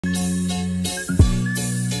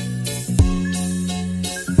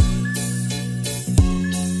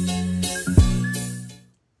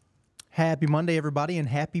Happy Monday, everybody, and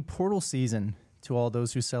happy portal season to all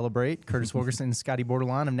those who celebrate. Curtis Wilkerson and Scottie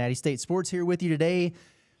Bordelon of Natty State Sports here with you today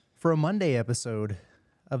for a Monday episode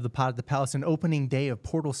of the Pod at the Palace, an opening day of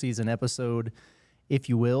portal season episode, if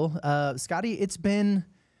you will. Scottie, it's been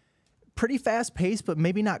pretty fast-paced, but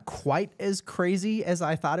maybe not quite as crazy as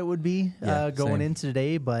I thought it would be going into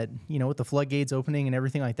today, but, you know, with the floodgates opening and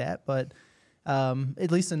everything like that, but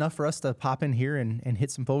at least enough for us to pop in here and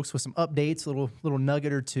hit some folks with some updates, a little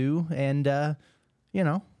nugget or two, and, you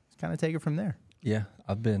know, kind of take it from there. Yeah,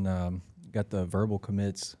 I've been got the verbal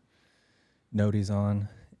commits noties on,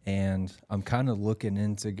 and I'm kind of looking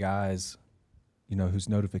into guys, you know, whose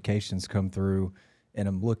notifications come through, and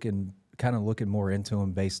I'm looking more into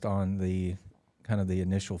them based on the kind of the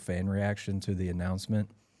initial fan reaction to the announcement.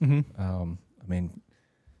 Mm-hmm. I mean,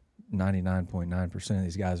 99.9% of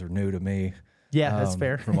these guys are new to me. Yeah, that's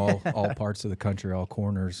fair. From all parts of the country, all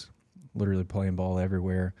corners, literally playing ball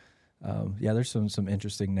everywhere. Yeah, there's some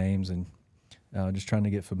interesting names, and just trying to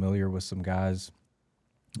get familiar with some guys,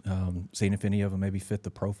 seeing if any of them maybe fit the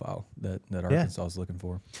profile that Arkansas is looking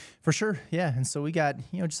for. For sure, yeah. And so we got,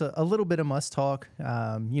 you know, just a little bit of must talk.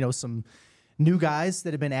 You know, some new guys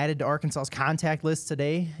that have been added to Arkansas's contact list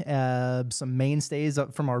today. Some mainstays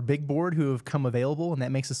up from our big board who have come available, and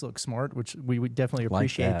that makes us look smart, which we would definitely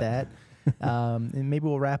appreciate that. And maybe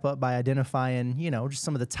we'll wrap up by identifying, you know, just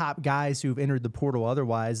some of the top guys who've entered the portal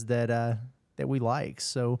otherwise that we like.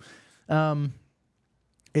 So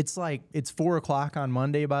it's 4 o'clock on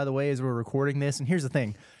Monday, by the way, as we're recording this. And here's the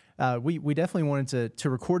thing. We definitely wanted to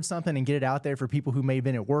record something and get it out there for people who may have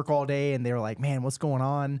been at work all day and they were like, man, what's going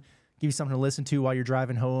on? Give you something to listen to while you're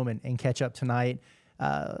driving home and catch up tonight.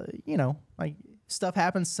 You know, like stuff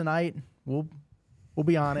happens tonight. We'll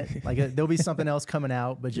be on it. Like there'll be something else coming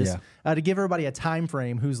out, but just to give everybody a time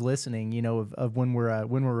frame who's listening, you know, of when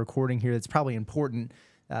we're recording here, that's probably important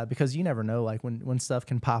because you never know, like when stuff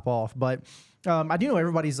can pop off. But I do know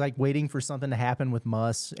everybody's like waiting for something to happen with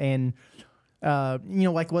Muss, and you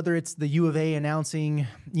know, like whether it's the U of A announcing,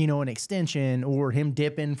 you know, an extension or him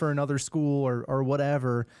dipping for another school or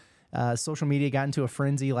whatever. Social media got into a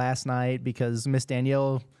frenzy last night because Miss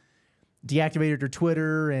Danielle deactivated her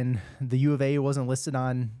Twitter, and the U of A wasn't listed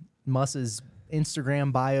on Muss's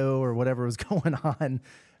Instagram bio or whatever was going on.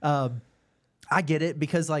 I get it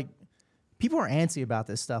because like people are antsy about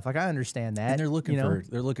this stuff. Like I understand that, and they're looking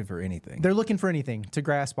for anything. They're looking for anything to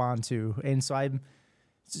grasp onto, and so I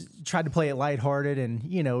tried to play it lighthearted and,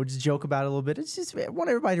 you know, just joke about it a little bit. It's just I want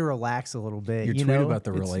everybody to relax a little bit. Your tweet about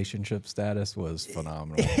the relationship status was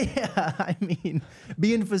phenomenal. Yeah, I mean,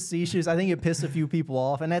 being facetious, I think it pissed a few people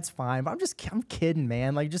off, and that's fine. But I'm kidding,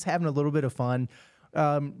 man. Like just having a little bit of fun.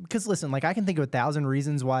 Because listen, like I can think of 1,000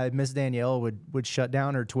 reasons why Miss Danielle would shut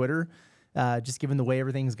down her Twitter. Just given the way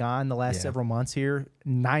everything's gone the last several months here,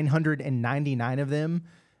 999 of them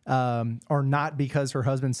are not because her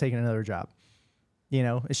husband's taking another job. You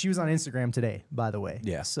know, she was on Instagram today, by the way.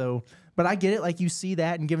 Yeah. So, but I get it. Like you see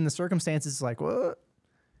that, and given the circumstances, it's like,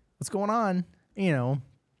 what's going on? You know,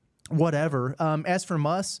 whatever. As for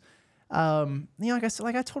Muss, you know, like I said,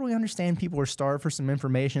 like I totally understand people are starved for some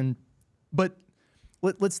information, but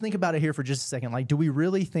let's think about it here for just a second. Like, do we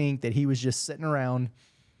really think that he was just sitting around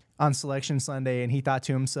on Selection Sunday and he thought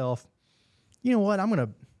to himself, you know what, I'm gonna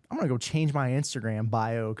go change my Instagram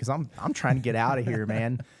bio because I'm trying to get out of here,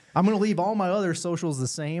 man. I'm going to leave all my other socials the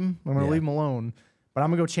same. I'm going to leave them alone, but I'm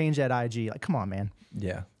going to go change that IG. Like, come on, man.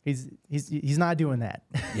 Yeah. He's not doing that.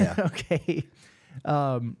 Yeah. Okay.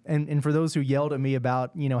 And for those who yelled at me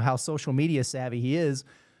about, you know, how social media savvy he is,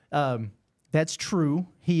 that's true.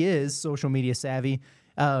 He is social media savvy.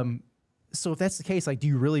 So if that's the case, like, do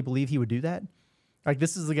you really believe he would do that? Like,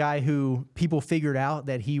 this is the guy who people figured out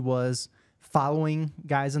that he was following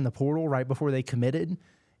guys in the portal right before they committed.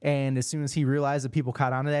 And as soon as he realized that people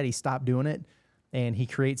caught on to that, he stopped doing it. And he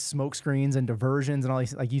creates smoke screens and diversions and all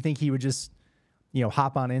these. Like, you think he would just, you know,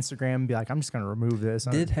 hop on Instagram and be like, I'm just going to remove this.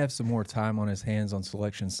 Did have some more time on his hands on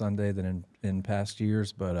Selection Sunday than in past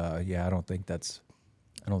years. But, yeah, I don't think that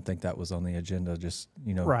was on the agenda. Just,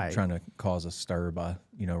 you know, trying to cause a stir by,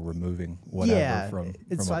 you know, removing whatever from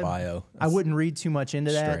a bio. I wouldn't read too much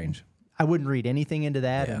into that. Strange. I wouldn't read anything into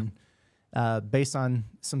that. Yeah. And based on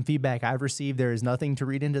some feedback I've received, there is nothing to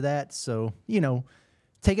read into that. So, you know,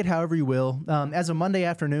 take it however you will. As a Monday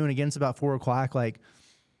afternoon, again, it's about 4 o'clock, like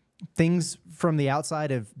things from the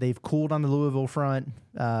outside they've cooled on the Louisville front.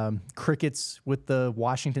 Crickets with the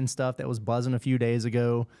Washington stuff that was buzzing a few days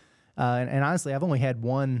ago. And honestly, I've only had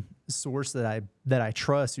one source that I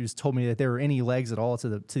trust who's told me that there were any legs at all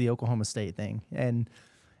to the Oklahoma State thing. And,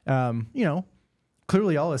 you know,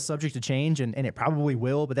 clearly all is subject to change, and it probably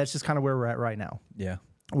will, but that's just kind of where we're at right now. Yeah.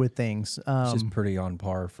 with things. It's just pretty on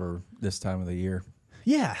par for this time of the year.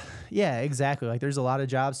 Yeah, exactly. Like there's a lot of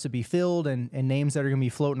jobs to be filled and names that are going to be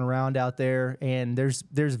floating around out there, and there's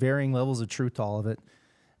varying levels of truth to all of it.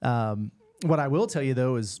 What I will tell you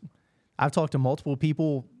though is I've talked to multiple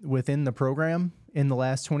people within the program in the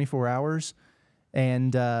last 24 hours,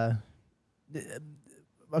 and a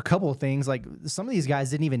couple of things, like some of these guys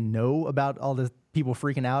didn't even know about all the people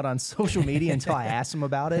freaking out on social media until I asked them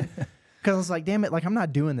about it. Because I was like, damn it, like I'm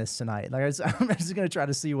not doing this tonight. Like I'm just going to try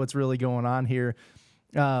to see what's really going on here.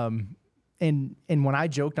 And when I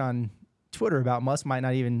joked on Twitter about Muss might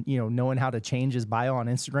not even, knowing how to change his bio on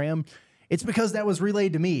Instagram, it's because that was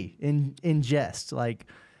relayed to me in jest. Like,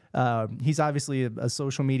 he's obviously a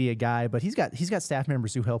social media guy, but he's got staff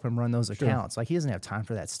members who help him run those accounts. Like he doesn't have time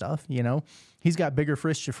for that stuff. He's got bigger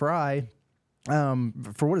fish to fry.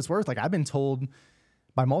 For what it's worth, like I've been told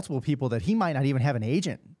by multiple people that he might not even have an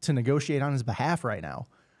agent to negotiate on his behalf right now,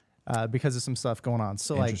 because of some stuff going on.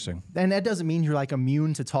 So interesting. And that doesn't mean you're like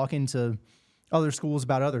immune to talking to other schools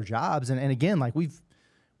about other jobs. And again, like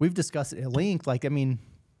we've discussed it at length. Like, I mean,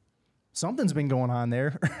 something's been going on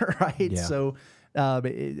there, right? Yeah. So,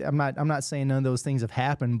 I'm not saying none of those things have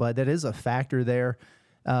happened, but that is a factor there.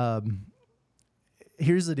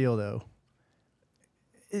 Here's the deal though.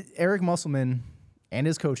 Eric Musselman and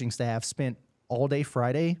his coaching staff spent all day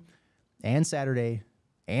Friday and Saturday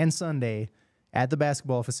and Sunday at the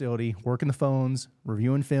basketball facility, working the phones,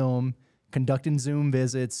 reviewing film, conducting Zoom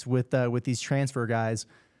visits with these transfer guys.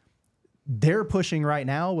 They're pushing right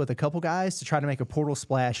now with a couple guys to try to make a portal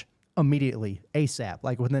splash immediately, ASAP,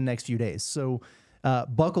 like within the next few days. So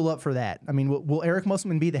buckle up for that. I mean, will Eric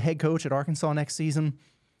Musselman be the head coach at Arkansas next season?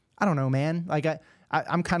 I don't know, man. Like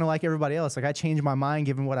I'm kind of like everybody else. Like I change my mind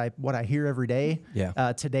given what I hear every day.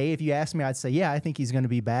 Yeah. Today, if you ask me, I'd say, yeah, I think he's going to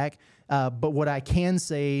be back. But what I can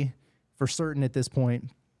say for certain at this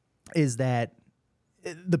point is that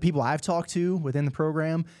the people I've talked to within the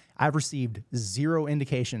program, I've received zero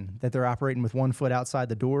indication that they're operating with one foot outside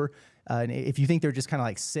the door. And if you think they're just kind of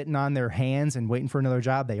like sitting on their hands and waiting for another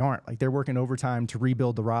job, they aren't. Like they're working overtime to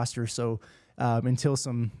rebuild the roster. So until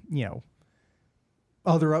some,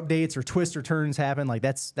 other updates or twists or turns happen, like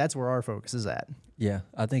that's where our focus is at. Yeah,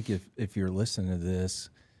 I think if you're listening to this,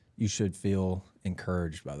 you should feel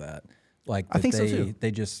encouraged by that. Like that I think so too. They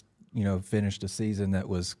just finished a season that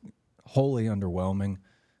was wholly underwhelming.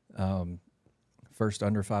 First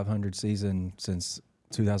under 500 season since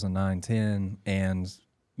 2009-10, and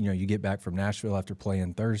you get back from Nashville after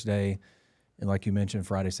playing Thursday, and like you mentioned,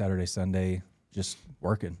 Friday, Saturday, Sunday, just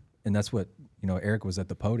working. And that's what, Eric was at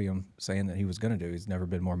the podium saying that he was going to do. He's never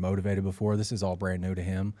been more motivated before. This is all brand new to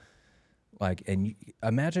him. Like, and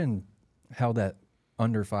imagine how that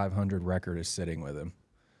under 500 record is sitting with him.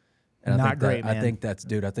 And Not great, man. I think that's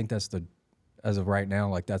the, as of right now,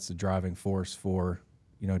 like that's the driving force for,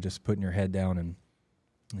 just putting your head down and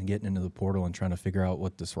getting into the portal and trying to figure out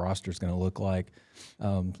what this roster is going to look like.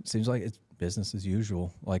 Seems like it's business as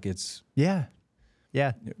usual. Like it's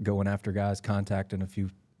going after guys, contacting a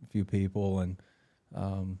few people, and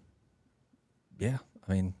I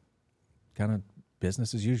mean, kind of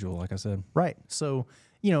business as usual, like I said. Right. So,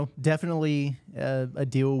 definitely a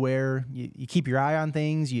deal where you keep your eye on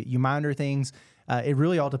things, you monitor things. It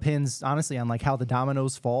really all depends, honestly, on like how the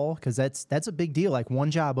dominoes fall, because that's a big deal. Like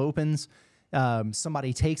one job opens,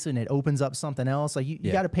 somebody takes it and it opens up something else. Like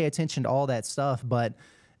you got to pay attention to all that stuff. But,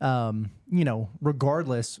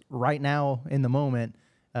 regardless, right now in the moment,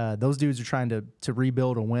 those dudes are trying to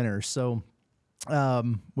rebuild a winner. So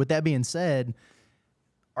with that being said,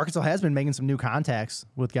 Arkansas has been making some new contacts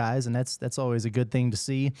with guys, and that's always a good thing to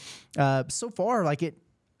see. So far, like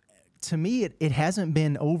to me, it hasn't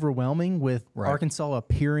been overwhelming with Arkansas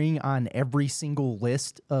appearing on every single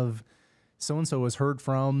list of so-and-so has heard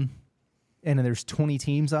from, and then there's 20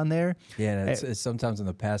 teams on there. Yeah, and it's sometimes in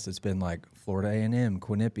the past it's been like Florida A&M,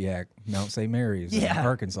 Quinnipiac, Mount St. Mary's,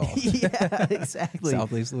 Arkansas. Yeah, exactly.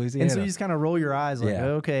 Southeast Louisiana. And so you just kind of roll your eyes like,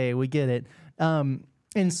 okay, we get it. And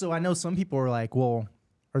so I know some people are like, well,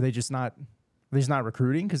 are they just not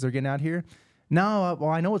recruiting because they're getting out here? No, well,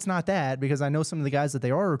 I know it's not that, because I know some of the guys that they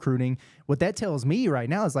are recruiting. What that tells me right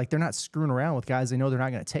now is like they're not screwing around with guys they know they're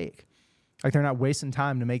not going to take. Like they're not wasting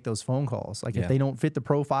time to make those phone calls. Like if they don't fit the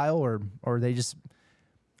profile or they just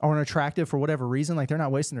aren't attractive for whatever reason, like they're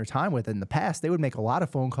not wasting their time with it. In the past, they would make a lot of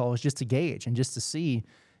phone calls just to gauge and just to see.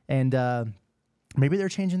 And maybe they're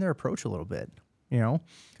changing their approach a little bit,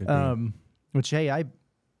 Could be. which, hey,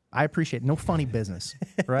 I appreciate it. No funny business,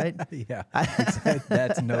 right? Yeah,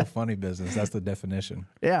 that's no funny business. That's the definition.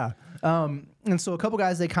 Yeah. And so a couple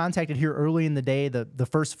guys they contacted here early in the day. The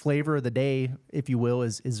first flavor of the day, if you will,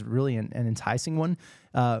 is really an enticing one.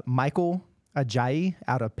 Michael Ajayi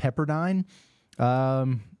out of Pepperdine.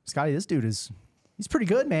 Scottie, this dude he's pretty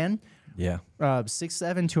good, man. Yeah.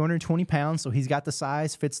 6'7", 220 pounds. So he's got the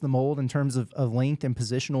size, fits the mold in terms of length and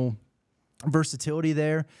positional versatility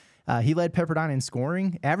there. He led Pepperdine in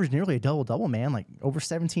scoring, averaged nearly a double-double, man, like over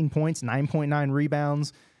 17 points, 9.9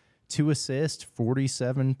 rebounds, 2 assists,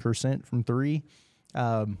 47% from 3.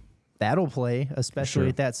 That'll play, especially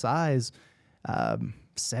at that size.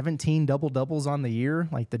 17 double-doubles on the year.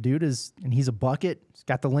 Like, the dude and he's a bucket. He's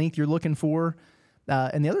got the length you're looking for.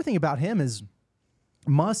 And the other thing about him is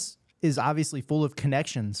Muss is obviously full of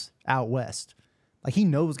connections out west. Like, he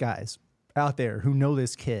knows guys out there who know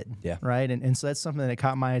this kid, right? And so that's something that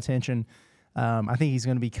caught my attention. I think he's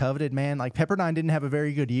going to be coveted, man. Like, Pepperdine didn't have a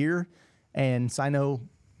very good year, and so I know,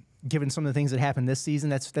 given some of the things that happened this season,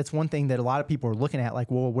 that's one thing that a lot of people are looking at, like,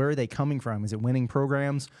 well, where are they coming from? Is it winning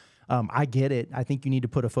programs? I get it. I think you need to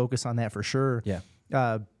put a focus on that for sure. Yeah.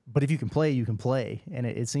 But if you can play, you can play, and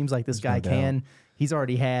it seems like this guy can. He's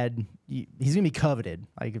already had. He's going to be coveted.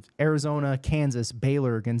 Like, if Arizona, Kansas,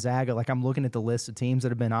 Baylor, Gonzaga. Like, I'm looking at the list of teams that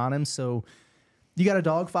have been on him. So you got a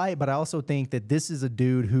dogfight, but I also think that this is a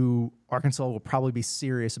dude who Arkansas will probably be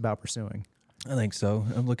serious about pursuing. I think so.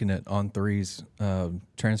 I'm looking at On3's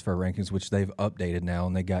transfer rankings, which they've updated now,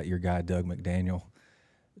 and they got your guy Doug McDaniel,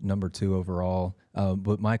 number 2 overall.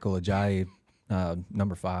 But Michael Ajayi,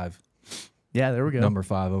 number 5. Yeah, there we go. Number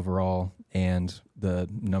 5 overall, and the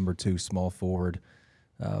number 2 small forward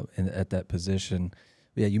at that position.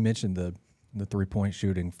 Yeah, you mentioned the 3-point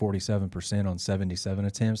shooting, 47% on 77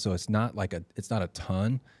 attempts. So it's not like it's not a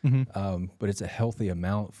ton, but it's a healthy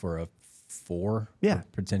amount for a 4. Yeah,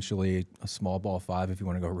 potentially a small ball 5 if you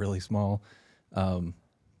want to go really small.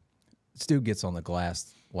 This dude gets on the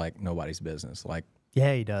glass like nobody's business. Like,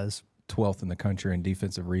 yeah, he does. 12th in the country in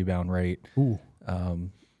defensive rebound rate. Ooh.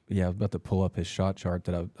 Yeah, I was about to pull up his shot chart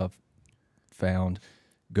that I've found.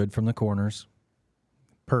 Good from the corners.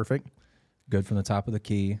 Perfect. Good from the top of the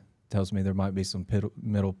key. Tells me there might be some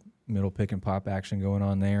middle pick and pop action going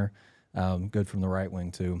on there. Good from the right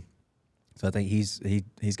wing too. So I think he's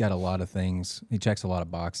got a lot of things. He checks a lot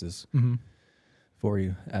of boxes for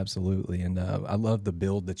you, absolutely. And I love the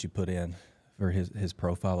build that you put in for his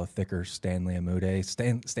profile, a thicker Stanley Amude.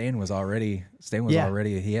 Stan was already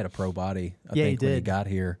he had a pro body. I think when he got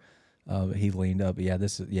here, he leaned up. Yeah,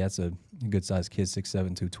 it's a good sized kid, 6'7",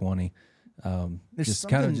 220. Just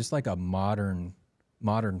kind of just like a modern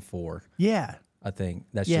 4. Yeah. I think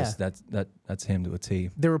that's that's him to a T.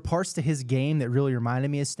 There were parts to his game that really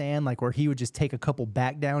reminded me of Stan, like where he would just take a couple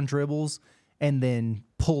back down dribbles and then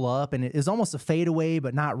pull up, and it was almost a fadeaway,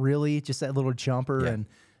 but not really, just that little jumper. Yeah. And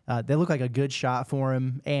they looked like a good shot for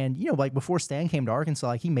him. And, like before Stan came to Arkansas,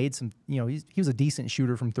 like he made some, he was a decent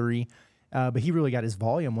shooter from 3, but he really got his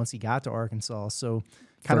volume once he got to Arkansas. So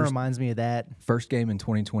kind of reminds me of that. First game in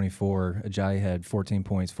 2024, Ajayi had 14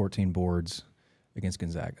 points, 14 boards against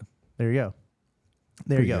Gonzaga. There you go.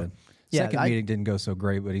 There you go. Good. Yeah, second meeting didn't go so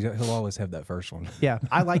great, but he'll always have that first one. Yeah,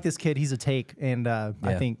 I like this kid. He's a take, and I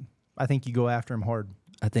think you go after him hard.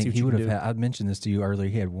 I think he would have had. I mentioned this to you earlier.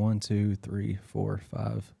 He had 1, 2, 3, 4,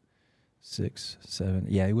 5, 6, 7.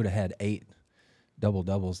 Yeah, he would have had 8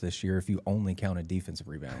 double-doubles this year if you only counted defensive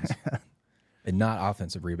rebounds and not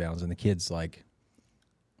offensive rebounds. And the kid's like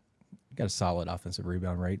got a solid offensive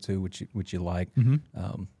rebound rate too, which you like.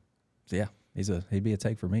 So yeah, he'd be a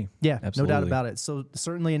take for me. Yeah, absolutely. No doubt about it. So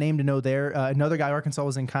certainly a name to know there. Another guy Arkansas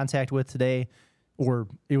was in contact with today, or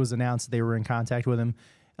it was announced they were in contact with him,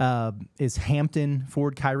 is Hampton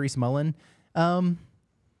forward Kyrese Mullen.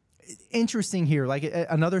 Interesting here, like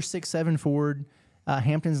another 6'7" forward.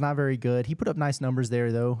 Hampton's not very good. He put up nice numbers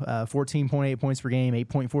there, though. 14.8 points per game,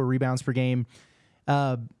 8.4 rebounds per game.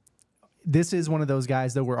 This is one of those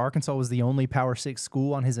guys, though, where Arkansas was the only Power 6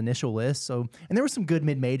 school on his initial list. So, and there were some good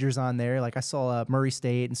mid-majors on there. Like I saw Murray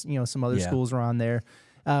State and some other schools were on there.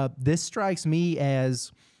 This strikes me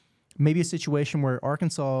as maybe a situation where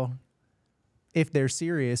Arkansas, if they're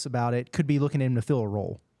serious about it, could be looking at him to fill a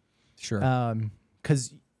role. Sure.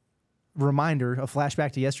 Because reminder, a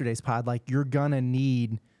flashback to yesterday's pod, like you're gonna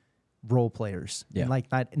need role players. Yeah. And like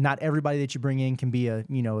not everybody that you bring in can be a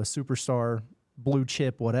superstar, blue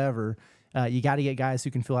chip, whatever. You got to get guys who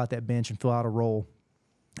can fill out that bench and fill out a role.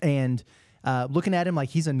 And looking at him, like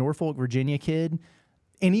he's a Norfolk, Virginia kid.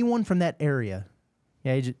 Anyone from that area,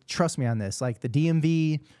 trust me on this. Like the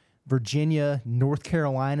DMV, Virginia, North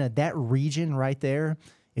Carolina, that region right there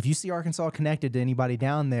if you see Arkansas connected to anybody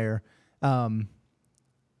down there,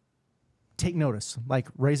 take notice, like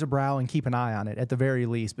raise a brow and keep an eye on it at the very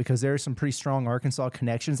least, because there are some pretty strong Arkansas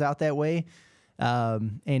connections out that way.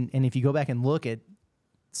 And if you go back and look at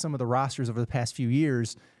some of the rosters over the past few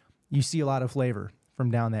years, you see a lot of flavor from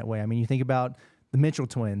down that way. I mean, you think about the Mitchell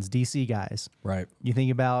twins, DC guys. Right. You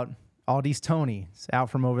think about Aldi's Tony, out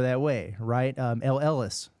from over that way, right? L.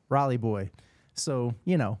 Ellis, Raleigh boy. So,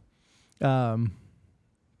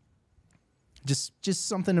 just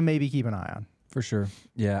something to maybe keep an eye on. For sure.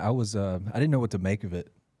 Yeah, I didn't know what to make of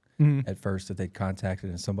it at first, that they contacted,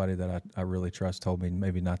 and somebody that I really trust told me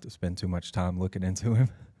maybe not to spend too much time looking into him.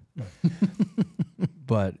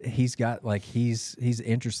 But he's got he's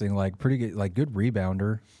interesting, pretty good, good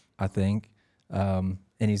rebounder, I think. And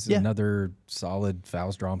he's another solid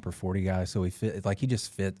fouls drawn per 40 guy. So he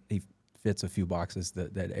fits a few boxes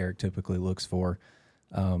that Eric typically looks for.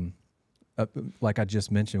 Like I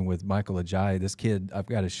just mentioned with Michael Ajayi, this kid, I've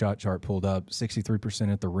got his shot chart pulled up,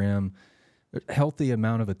 63% at the rim, healthy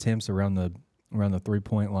amount of attempts around the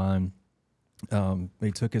 3-point line.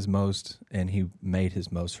 He took his most, and he made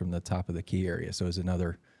his most from the top of the key area. So he's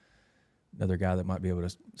another guy that might be able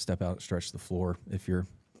to step out and stretch the floor if you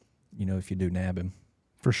do nab him.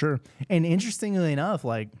 For sure. And interestingly enough,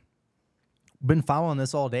 been following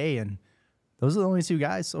this all day, and those are the only two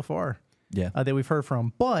guys so far that we've heard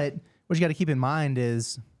from. But what you got to keep in mind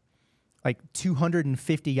is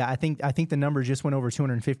 250 guys. I think the number just went over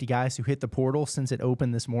 250 guys who hit the portal since it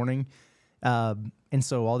opened this morning. And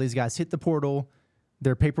so all these guys hit the portal,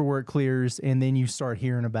 their paperwork clears, and then you start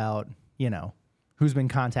hearing about, who's been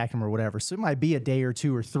contacting them or whatever. So it might be a day or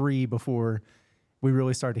two or three before we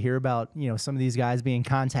really start to hear about, some of these guys being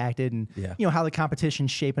contacted and, how the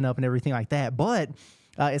competition's shaping up and everything like that. But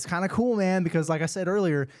it's kind of cool, man, because like I said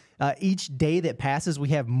earlier, each day that passes, we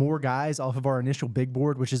have more guys off of our initial big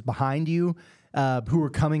board, which is behind you, who are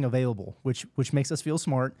coming available, which makes us feel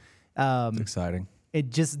smart. It's exciting. It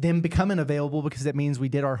just them becoming available, because that means we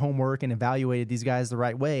did our homework and evaluated these guys the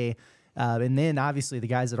right way. And then obviously the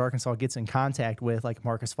guys that Arkansas gets in contact with, like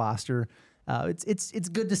Marcus Foster, it's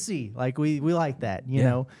good to see. We like that, you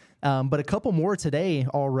know. But a couple more today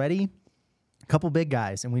already, a couple big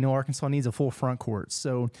guys, and we know Arkansas needs a full front court.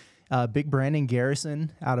 So big Brandon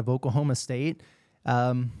Garrison out of Oklahoma State.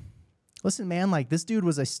 Listen, man, this dude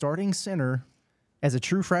was a starting center as a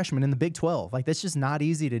true freshman in the Big 12. That's just not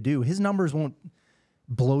easy to do. His numbers won't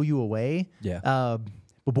blow you away.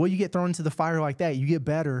 But boy, you get thrown into the fire like that, you get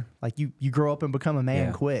better. You grow up and become a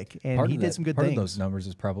man quick. And he did some good things. Part of those numbers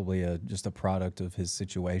is probably just a product of his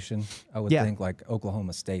situation. I would think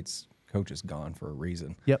Oklahoma State's coach is gone for a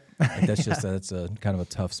reason. Yep. That's a kind of a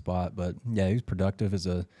tough spot. But yeah, he's productive as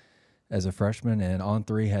a freshman, and On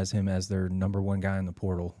Three has him as their number one guy in the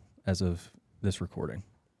portal as of this recording.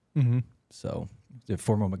 Mm-hmm. So the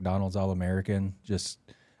former McDonald's All-American,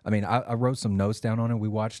 I wrote some notes down on it. We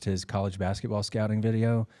watched his college basketball scouting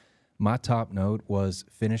video. My top note was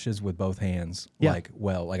finishes with both hands. I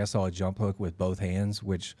saw a jump hook with both hands,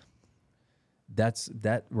 which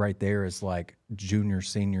that right there is junior,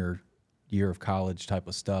 senior year of college type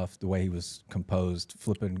of stuff, the way he was composed,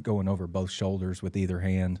 going over both shoulders with either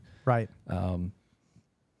hand. Right. I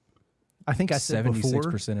think I said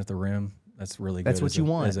 76% at the rim. That's really good. That's what you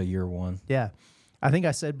want as a year one. Yeah. I think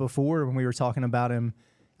I said before when we were talking about him,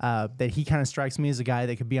 that he kind of strikes me as a guy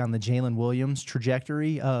that could be on the Jalen Williams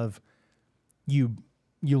trajectory of you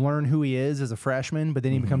learn who he is as a freshman, but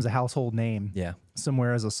then he becomes a household name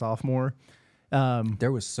somewhere as a sophomore.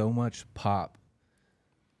 There was so much pop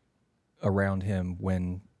around him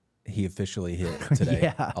when he officially hit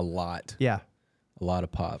today. A lot. Yeah. A lot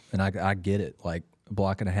of pop. And I get it. A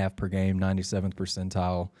block and a half per game, 97th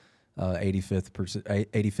percentile,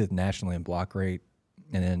 85th nationally in block rate,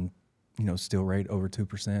 and then steal rate over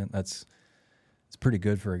 2%. It's pretty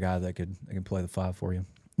good for a guy that can play the 5 for you.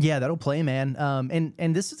 Yeah, that'll play, man.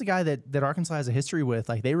 And this is a guy that Arkansas has a history with.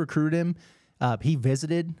 They recruited him. He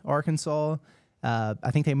visited Arkansas.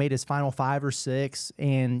 I think they made his final 5 or 6.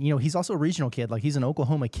 And he's also a regional kid. He's an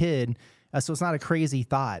Oklahoma kid. So it's not a crazy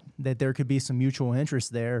thought that there could be some mutual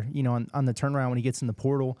interest there. On the turnaround when he gets in the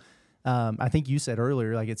portal. I think you said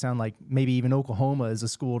earlier, it sounded like maybe even Oklahoma is a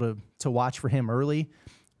school to watch for him early.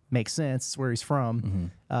 Makes sense. It's where he's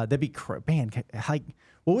from. That'd be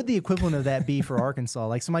what would the equivalent of that be for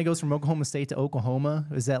Arkansas? Somebody goes from Oklahoma State to Oklahoma.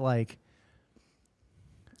 Is that I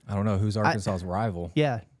don't know. Who's Arkansas's rival?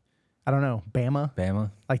 Yeah, I don't know. Bama.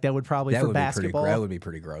 That would probably for basketball. That would be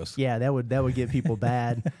pretty gross. Yeah, that would get people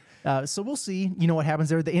bad. So we'll see. What happens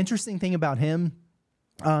there. The interesting thing about him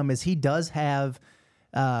is he does have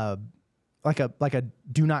like a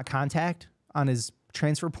do not contact on his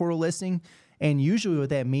transfer portal listing. And usually what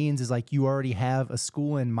that means is like you already have a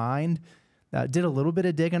school in mind. Did a little bit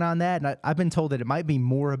of digging on that. And I've been told that it might be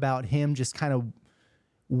more about him just kind of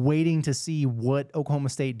waiting to see what Oklahoma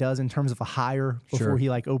State does in terms of a hire before he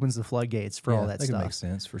like opens the floodgates for all that stuff. That makes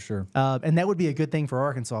sense for sure. And that would be a good thing for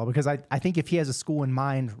Arkansas because I think if he has a school in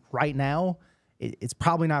mind right now, it's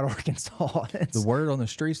probably not Arkansas. The word on the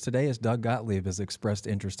streets today is Doug Gottlieb has expressed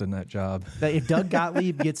interest in that job. If Doug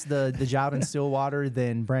Gottlieb gets the job in Stillwater,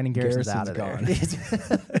 then Brandon Garrison's out of there.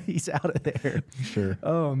 He's out of there. Sure.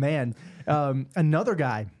 Oh, man. Another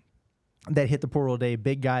guy that hit the portal today,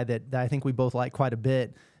 big guy that I think we both like quite a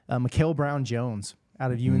bit, Mikael Brown-Jones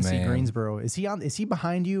out of UNC Greensboro. Is he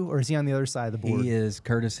behind you or is he on the other side of the board? He is,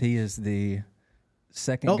 Curtis. He is the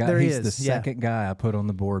second guy. He's the second guy I put on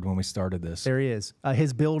the board when we started this. There he is.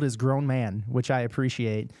 His build is grown man, which I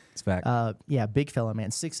appreciate. It's fact. Big fella,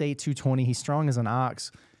 man. 6'8", 220. He's strong as an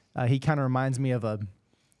ox. He kind of reminds me of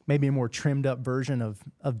maybe a more trimmed up version of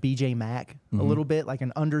BJ Mack a little bit, like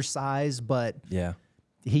an undersized, but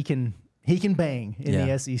he can bang in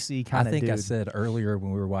the SEC kind of dude. I said earlier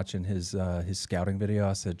when we were watching his scouting video,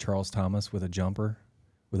 I said Charles Thomas with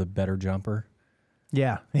a better jumper.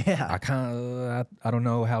 Yeah. I don't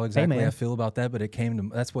know how exactly I feel about that, but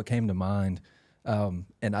that's what came to mind.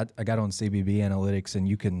 And I got on CBB Analytics, and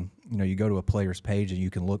you go to a player's page and you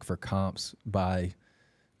can look for comps by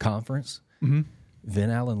conference. Mm-hmm.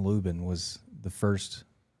 Vin Allen Lubin was the first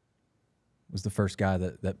guy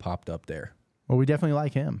that popped up there. Well, we definitely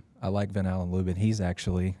like him. I like Vin Allen Lubin. He's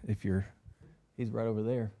actually, he's right over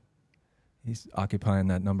there. He's occupying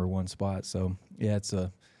that number 1 spot. So yeah, it's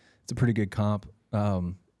a pretty good comp.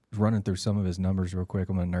 Running through some of his numbers real quick.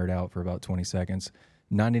 I'm going to nerd out for about 20 seconds.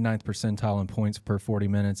 99th percentile in points per 40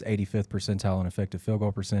 minutes, 85th percentile in effective field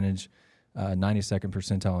goal percentage, 92nd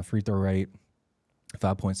percentile in free throw rate,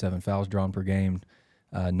 5.7 fouls drawn per game,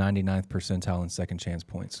 99th percentile in second chance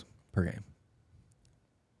points per game.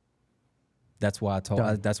 That's why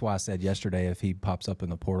I said yesterday if he pops up in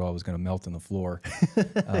the portal, I was going to melt on the floor.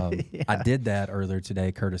 I did that earlier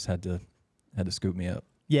today. Curtis had to scoop me up.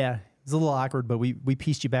 Yeah. It's a little awkward, but we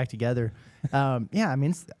pieced you back together.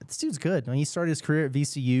 This dude's good. He started his career at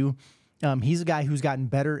VCU. He's a guy who's gotten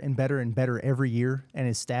better and better and better every year, and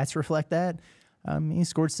his stats reflect that. He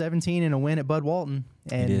scored 17 in a win at Bud Walton.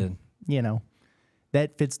 And, he did.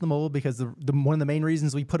 That fits the mold because one of the main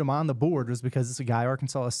reasons we put him on the board was because it's a guy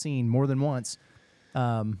Arkansas has seen more than once. He's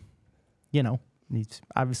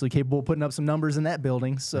obviously capable of putting up some numbers in that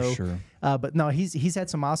building. So, for sure. But no, he's had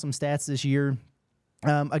some awesome stats this year.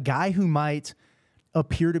 A guy who might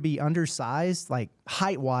appear to be undersized, like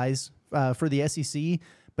height-wise, for the SEC,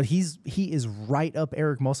 but he is right up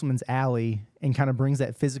Eric Musselman's alley and kind of brings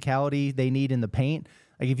that physicality they need in the paint.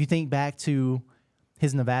 Like if you think back to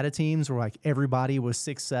his Nevada teams where like everybody was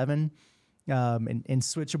 6'7", and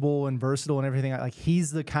switchable and versatile and everything, like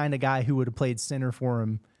he's the kind of guy who would have played center for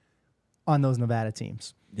him on those Nevada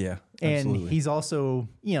teams. Yeah, absolutely. And he's also,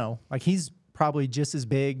 he's probably just as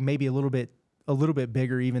big, maybe a little bit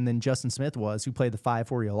bigger even than Justin Smith was, who played the 5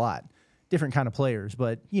 for you a lot. Different kind of players,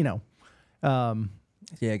 but I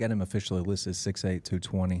got him officially listed 6'8",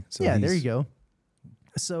 220. So yeah, there you go.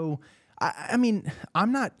 So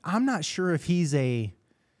I'm not sure if he's a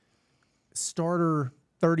starter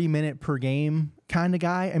 30-minute per game kind of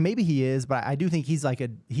guy, and maybe he is, but I do think he is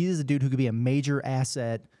a dude who could be a major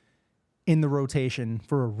asset in the rotation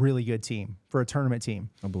for a really good team, for a tournament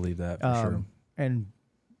team. I believe that for sure. And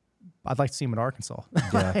I'd like to see him at Arkansas.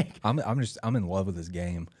 Yeah, I'm in love with his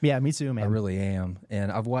game. Yeah, me too, man. I really am,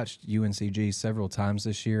 and I've watched UNCG several times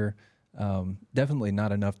this year. Definitely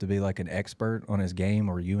not enough to be like an expert on his game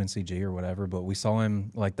or UNCG or whatever, but we saw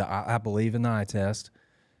him like I believe in the eye test.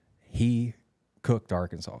 He cooked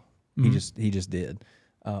Arkansas. Mm-hmm. He just did.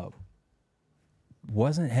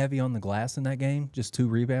 Wasn't heavy on the glass in that game. Just 2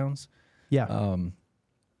 rebounds. Yeah. I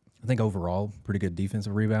think overall pretty good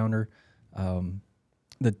defensive rebounder.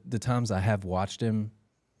 The times I have watched him,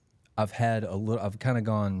 I've kind of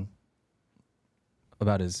gone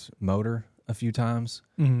about his motor a few times.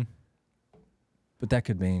 Mm-hmm. But that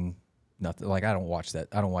could mean nothing. Like I don't watch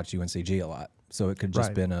UNCG a lot, so it could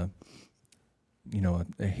just been a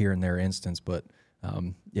here and there instance. But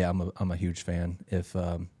I'm a huge fan. If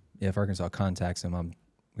Arkansas contacts him, I'm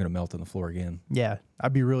gonna melt on the floor again. Yeah,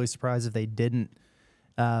 I'd be really surprised if they didn't.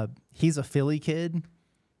 He's a Philly kid,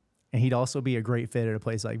 and he'd also be a great fit at a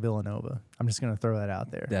place like Villanova. I'm just gonna throw that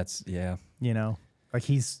out there. Like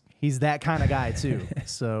he's that kind of guy too.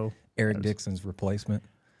 So Eric Dixon's replacement.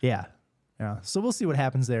 Yeah. Yeah. So we'll see what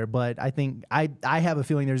happens there. But I think I have a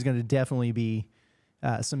feeling there's going to definitely be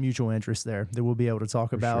some mutual interest there that we'll be able to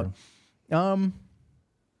talk about. Sure.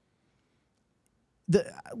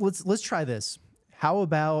 Let's try this. How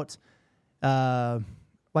about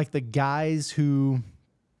like the guys who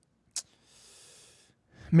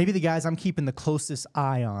maybe the guys I'm keeping the closest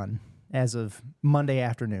eye on as of Monday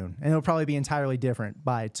afternoon, and it'll probably be entirely different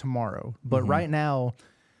by tomorrow. But right now,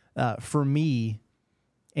 for me,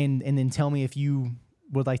 and then tell me if you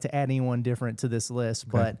would like to add anyone different to this list.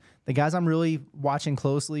 Okay. But the guys I'm really watching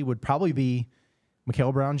closely would probably be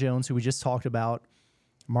Mikael Brown-Jones, who we just talked about,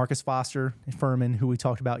 Marcus Foster Furman, who we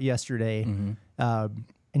talked about yesterday,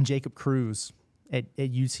 and Jacob Cruz at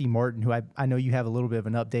UT Martin, who I know you have a little bit of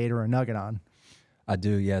an update or a nugget on. I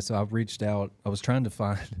do, yeah. So I've reached out. I was trying to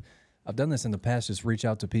find – I've done this in the past, just reach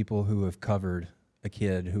out to people who have covered a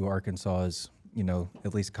kid who Arkansas is,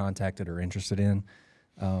 at least contacted or interested in.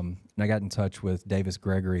 And I got in touch with Davis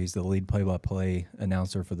Gregory. He's the lead play-by-play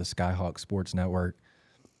announcer for the Skyhawk Sports Network.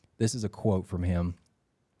 This is a quote from him.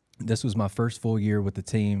 "This was my first full year with the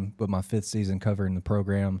team, but my 5th season covering the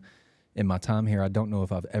program. In my time here, I don't know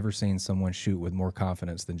if I've ever seen someone shoot with more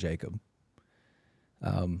confidence than Jacob.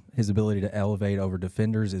 His ability to elevate over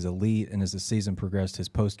defenders is elite, and as the season progressed, his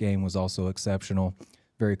post-game was also exceptional.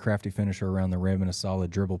 Very crafty finisher around the rim and a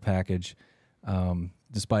solid dribble package.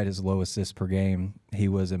 Despite his low assists per game, he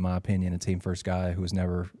was, in my opinion, a team-first guy who was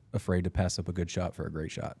never afraid to pass up a good shot for a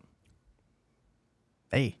great shot."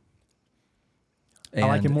 Hey. I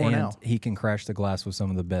like him more now. He can crash the glass with some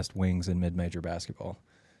of the best wings in mid-major basketball.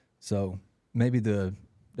 So maybe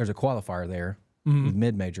there's a qualifier there with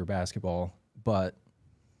mid-major basketball, but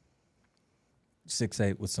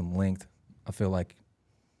 6'8" with some length, I feel like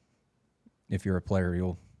if you're a player,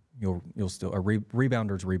 you'll still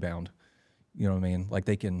rebounders rebound. You know what I mean? Like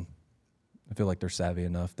I feel like they're savvy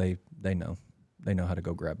enough. They know how to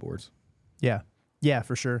go grab boards. Yeah. Yeah,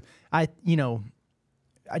 for sure. I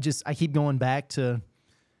keep going back to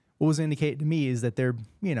what was indicated to me is that they're,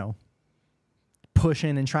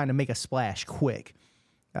 pushing and trying to make a splash quick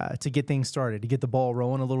to get things started, to get the ball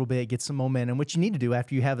rolling a little bit, get some momentum, which you need to do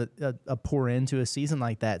after you have a pour into a season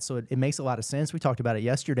like that. So it makes a lot of sense. We talked about it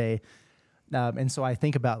yesterday. And so I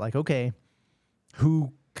think about like, okay,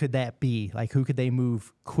 who could that be? Like, who could they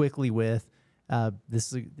move quickly with? I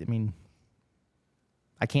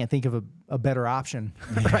can't think of a better option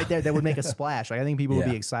right there that would make a splash. Like, I think people would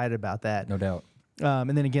be excited about that. No doubt.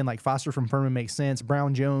 And then again, like Foster from Furman makes sense.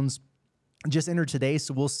 Brown-Jones just entered today,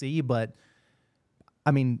 so we'll see. But,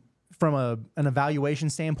 I mean, from an evaluation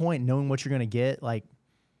standpoint, knowing what you're going to get, like,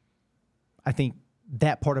 I think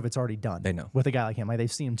that part of it's already done. They know. With a guy like him. Like,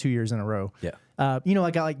 they've seen him 2 years in a row. Yeah.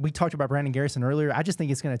 Like we talked about Brandon Garrison earlier. I just think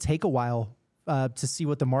it's going to take a while to see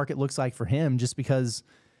what the market looks like for him, just because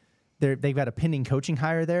they've got a pending coaching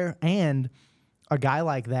hire there, and a guy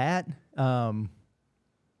like that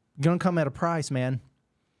gonna come at a price, man.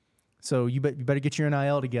 So you better get your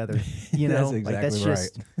NIL together. That's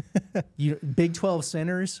exactly right. Big 12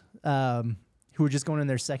 centers who are just going in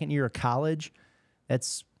their second year of college.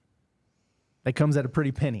 That comes at a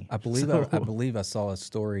pretty penny. I believe I saw a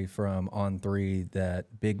story from On3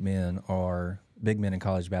 that big men in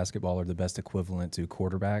college basketball are the best equivalent to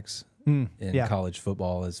quarterbacks in college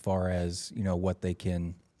football, as far as what they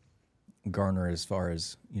can garner as far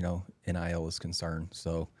as NIL is concerned.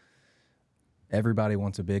 So everybody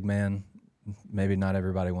wants a big man. Maybe not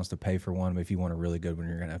everybody wants to pay for one, but if you want a really good one,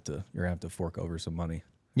 you're gonna have to fork over some money.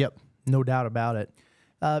 Yep, no doubt about it.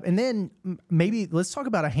 And then maybe let's talk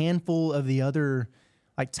about a handful of the other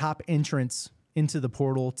like top entrants into the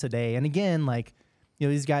portal today. And again, like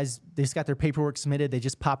these guys, they just got their paperwork submitted. They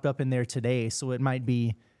just popped up in there today, so it might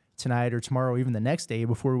be tonight or tomorrow, or even the next day,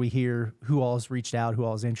 before we hear who all has reached out, who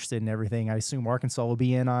all is interested in everything. I assume Arkansas will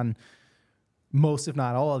be in on most, if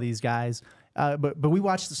not all, of these guys. But we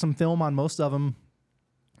watched some film on most of them.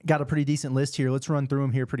 Got a pretty decent list here. Let's run through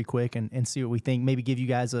them here pretty quick and see what we think. Maybe give you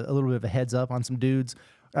guys a little bit of a heads up on some dudes.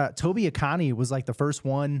 Toby Akani was like the first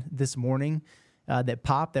one this morning that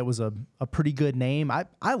popped. That was a pretty good name.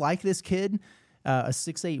 I like this kid, a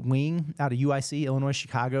 6'8" wing out of UIC, Illinois,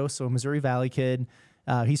 Chicago. So Missouri Valley kid.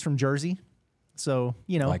 He's from Jersey. So,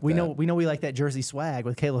 we know we like that Jersey swag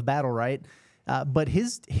with Caleb Battle, right? But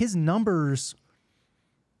his numbers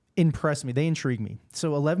impress me. They intrigue me.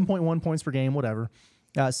 So 11.1 points per game, whatever.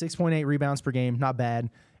 6.8 rebounds per game, not bad.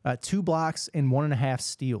 2 blocks and 1.5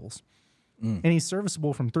 steals. And he's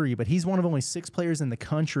serviceable from 3, but he's one of only 6 players in the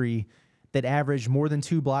country that average more than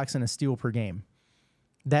 2 blocks and a steal per game.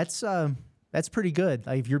 That's pretty good.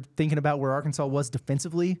 Like, if you're thinking about where Arkansas was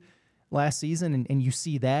defensively last season, and you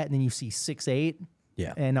see that, and then you see 6'8",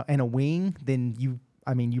 and a wing, then you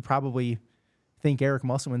probably think Eric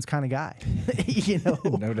Musselman's kind of guy.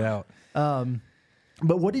 No doubt.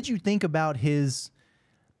 But what did you think about his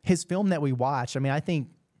his film that we watched, I mean, I think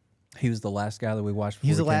he was the last guy that we watched. He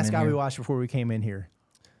was the before we last came guy in we here. watched before we came in here.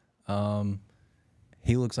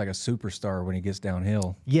 He looks like a superstar when he gets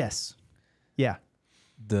downhill. Yes. Yeah.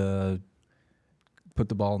 Put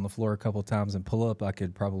the ball on the floor a couple of times and pull up, I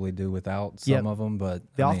could probably do without some of them, but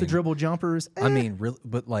The off the dribble jumpers. I mean, really,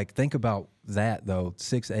 but like think about that though.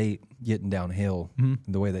 6'8", getting downhill,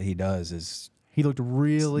 the way that he does is He looked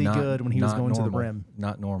really good when he was going to the rim.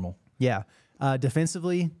 Not normal. Yeah.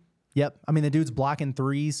 Defensively, yep. I mean, the dude's blocking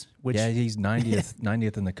threes, which Yeah, he's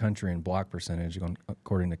 90th in the country in block percentage,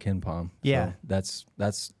 according to KenPom. Yeah. So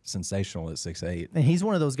that's sensational at 6'8". and he's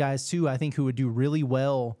one of those guys too, I think, who would do really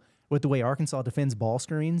well with the way Arkansas defends ball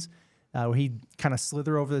screens, where he'd kind of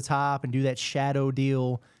slither over the top and do that shadow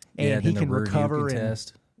deal, and he can recover and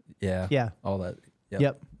test. Yeah, all that.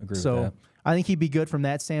 Yep. Agree so with that. I think he'd be good from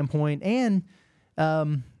that standpoint, and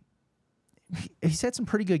he's had some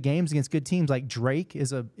pretty good games against good teams. Like Drake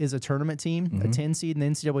is a tournament team, a 10 seed in the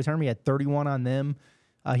NCAA tournament. He had 31 on them.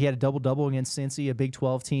 He had a double-double against Cincy, a Big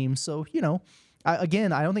 12 team. So, I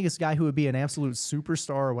don't think it's a guy who would be an absolute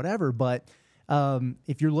superstar or whatever, but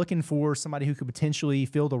if you're looking for somebody who could potentially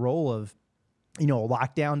fill the role of, a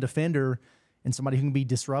lockdown defender and somebody who can be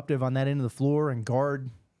disruptive on that end of the floor and guard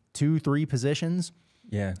 2-3 positions,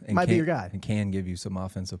 yeah, and might be your guy. And can give you some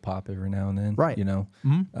offensive pop every now and then. Right.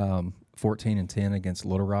 14-10 against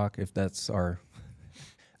Little Rock, if that's our...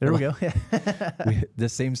 There we go.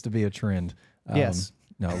 This seems to be a trend. Yes.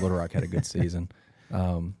 No, Little Rock had a good season.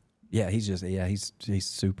 He's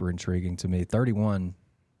super intriguing to me. 31,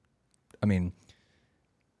 I mean,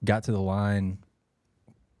 got to the line,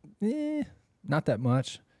 not that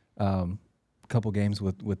much. A couple games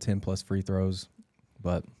with 10-plus free throws.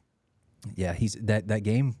 But, yeah, he's that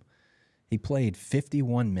game, he played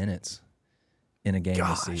 51 minutes in a game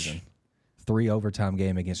this season. 3 overtime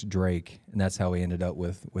game against Drake, and that's how he ended up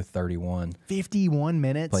with 31. 51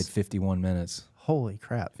 minutes? Played 51 minutes. Holy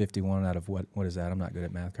crap. 51 out of what is that? I'm not good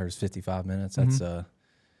at math. Curtis, 55 minutes. That's that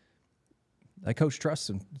coach trusts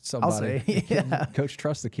somebody. I'll say, yeah. Coach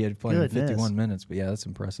trusts the kid playing 51 minutes, but yeah, that's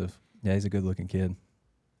impressive. Yeah, he's a good-looking kid.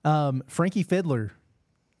 Frankie Fiddler,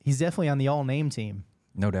 he's definitely on the all-name team.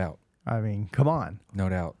 No doubt. I mean, come on. No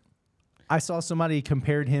doubt. I saw somebody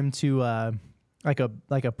compared him to like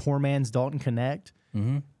a poor man's Dalton Connect.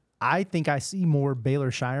 Mm-hmm. I think I see more Baylor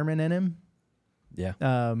Shireman in him. Yeah.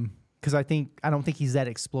 Because I don't think he's that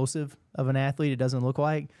explosive of an athlete. It doesn't look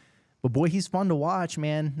like, but boy, he's fun to watch,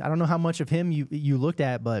 man. I don't know how much of him you looked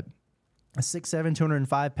at, but a 6'7",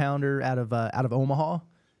 205-pounder out of Omaha,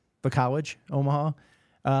 the college Omaha.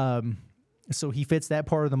 So he fits that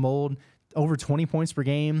part of the mold. Over 20 points per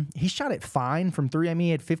game. He shot it fine from three. I mean,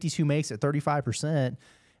 he had 52 makes at 35%.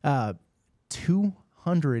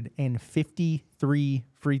 253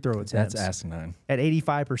 free throw attempts. That's asinine. At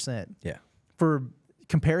 85%. Yeah. For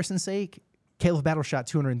comparison's sake, Caleb Battle shot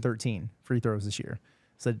 213 free throws this year.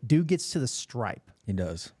 So dude gets to the stripe. He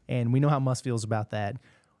does. And we know how Muss feels about that.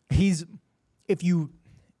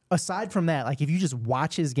 Aside from that, like if you just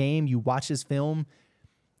watch his game, you watch his film,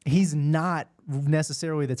 he's not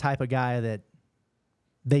necessarily the type of guy that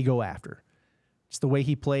they go after. Just the way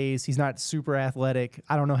he plays, he's not super athletic.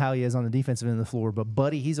 I don't know how he is on the defensive end of the floor, but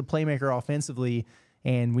buddy, he's a playmaker offensively,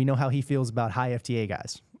 and we know how he feels about high FTA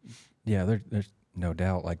guys. Yeah, there's no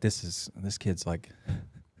doubt. Like this kid's like,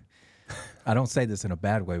 I don't say this in a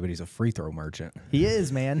bad way, but he's a free throw merchant. He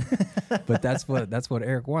is, man. But that's what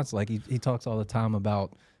Eric wants. Like he talks all the time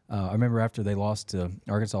about. I remember after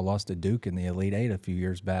Arkansas lost to Duke in the Elite Eight a few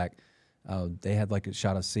years back, they had like a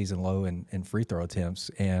shot a season low in free throw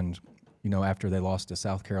attempts, and after they lost to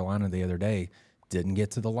South Carolina the other day, didn't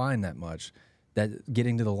get to the line that much. That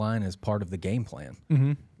getting to the line is part of the game plan.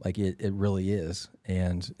 Mm-hmm. Like it really is,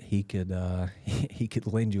 and he could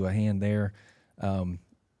lend you a hand there.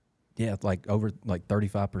 Yeah, like over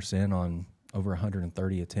 35% on over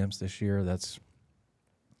 130 attempts this year. That's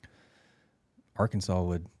Arkansas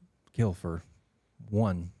would kill for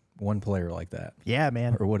one player like that. Yeah,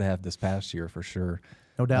 man. Or would have this past year for sure.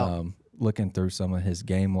 No doubt. Looking through some of his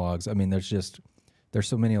game logs, I mean, there's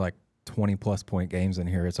so many like 20-plus point games in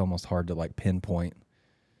here. It's almost hard to like pinpoint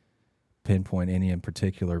any in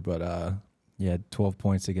particular. But he had 12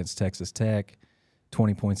 points against Texas Tech,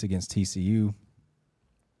 20 points against TCU.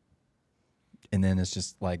 And then it's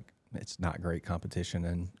just like it's not great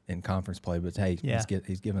competition in conference play, but hey, yeah.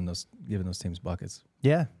 he's giving those teams buckets.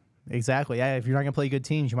 Yeah, exactly. Yeah, if you're not gonna play good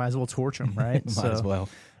teams, you might as well torch them, right? Might as well.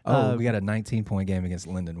 We got a 19-point game against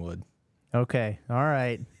Lindenwood. Okay, all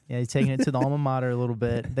right. Yeah, he's taking it to the alma mater a little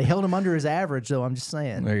bit. They held him under his average, though. I'm just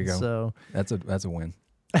saying. There you go. So that's a win.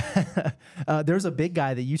 There's a big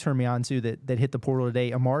guy that you turned me on to that hit the portal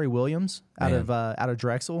today, Amari Williams out of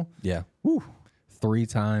Drexel. Yeah. Woo.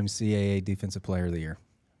 3-time CAA Defensive Player of the Year.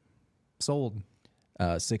 Sold.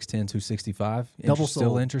 6'10", 265. Double Still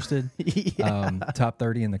sold. interested? Yeah. Top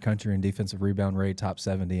 30 in the country in defensive rebound rate, top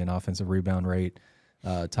 70 in offensive rebound rate,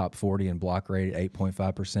 top 40 in block rate,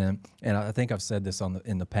 8.5%. And I think I've said this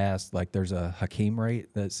in the past, like there's a Hakeem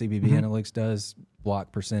rate that CBB Analytics does,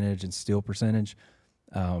 block percentage and steal percentage.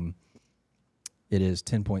 It is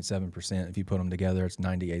 10.7%. If you put them together, it's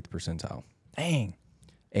 98th percentile. Dang.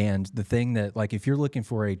 And the thing that, like, if you're looking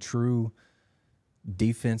for a true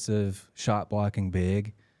defensive shot blocking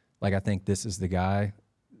big, like, I think this is the guy.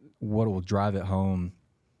 What will drive it home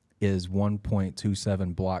is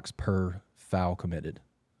 1.27 blocks per foul committed.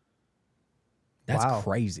 That's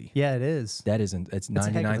crazy. Yeah, it is. That isn't. It's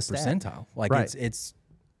 99th percentile. Like, right. it's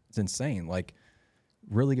insane. Like,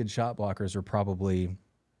 really good shot blockers are probably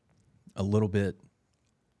a little bit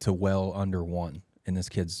to well under 1, and this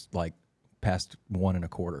kid's like past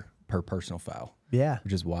 1.25 per personal foul. Yeah,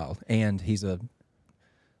 which is wild. And he's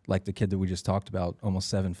like the kid that we just talked about, almost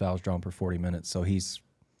 7 fouls drawn per 40 minutes. So he's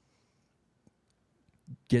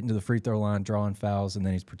getting to the free throw line, drawing fouls, and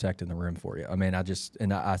then he's protecting the rim for you. I mean,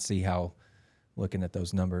 I see how, looking at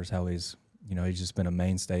those numbers, how he's just been a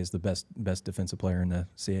mainstay. He's the best defensive player in the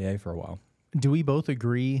CAA for a while. Do we both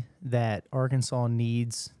agree that Arkansas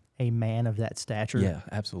needs a man of that stature? Yeah,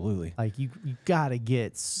 absolutely. Like, you got to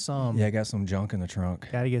get some. Yeah, I got some junk in the trunk.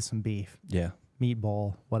 Got to get some beef. Yeah.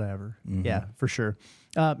 Meatball, whatever. Yeah, for sure.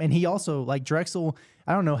 And he also, like Drexel,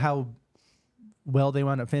 I don't know how well they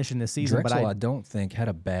wound up finishing this season. Drexel, but I don't think, had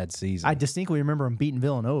a bad season. I distinctly remember him beating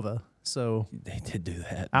Villanova. So they did do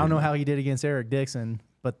that. I don't know how he did against Eric Dixon,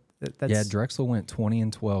 but that's... Yeah, Drexel went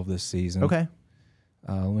 20-12 this season. Okay.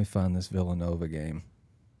 Let me find this Villanova game.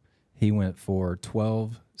 He went for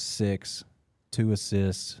 12, 6, 2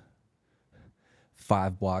 assists,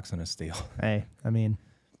 5 blocks, and a steal. Hey, I mean,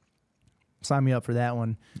 sign me up for that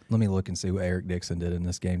one. Let me look and see what Eric Dixon did in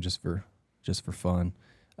this game just for fun.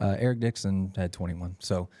 Eric Dixon had 21.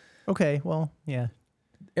 So okay, well, yeah.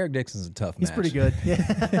 Eric Dixon's a tough match. He's pretty good.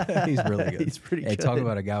 Yeah. He's really good. He's pretty good. Talk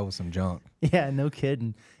about a guy with some junk. Yeah, no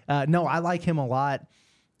kidding. No, I like him a lot.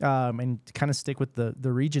 And to kind of stick with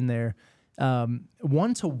the region there,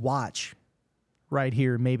 one to watch right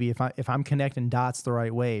here, maybe if I'm connecting dots the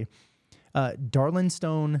right way,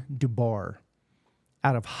 Darlinstone Dubar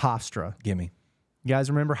out of Hofstra. Gimme. You guys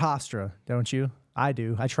remember Hofstra, don't you? I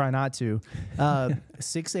do. I try not to.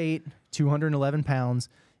 6'8", 211 pounds.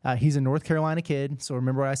 He's a North Carolina kid, so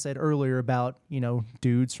remember what I said earlier about,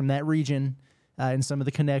 dudes from that region and some of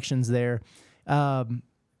the connections there.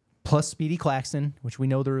 Plus Speedy Claxton, which we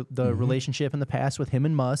know the relationship in the past with him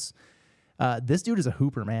and Muss. This dude is a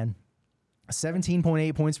hooper, man.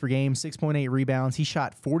 17.8 points per game, 6.8 rebounds. He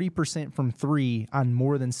shot 40% from 3 on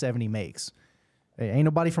more than 70 makes. Ain't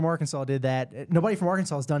nobody from Arkansas did that. Nobody from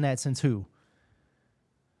Arkansas has done that since who?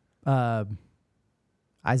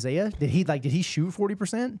 Isaiah? Did he shoot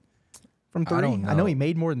 40% from 3? I don't know. I know he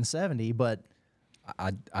made more than 70, but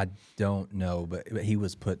I don't know, but he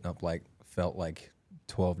was putting up felt like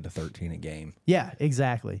 12 to 13 a game. Yeah,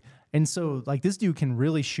 exactly. And so this dude can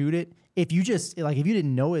really shoot it. If you just if you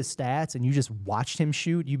didn't know his stats and you just watched him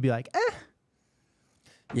shoot, you'd be like, eh.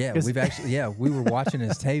 Yeah, we were watching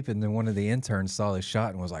his tape, and then one of the interns saw his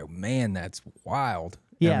shot and was like, "Man, that's wild."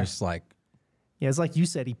 Yeah, and I was just like, yeah, it's like you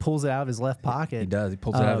said, he pulls it out of his left pocket. He does. He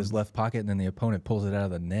pulls it out of his left pocket, and then the opponent pulls it out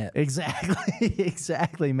of the net. Exactly,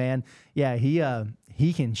 exactly, man. Yeah,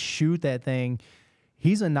 he can shoot that thing.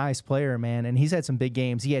 He's a nice player, man, and he's had some big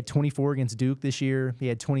games. He had 24 against Duke this year. He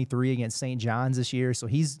had 23 against St. John's this year. So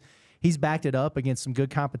he's backed it up against some good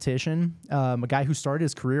competition. A guy who started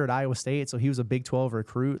his career at Iowa State, so he was a Big 12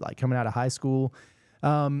 recruit, coming out of high school.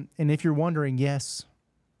 And if you're wondering, yes,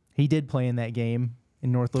 he did play in that game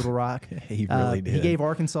in North Little Rock. He really did. He gave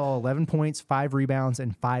Arkansas 11 points, 5 rebounds,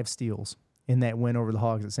 and 5 steals in that win over the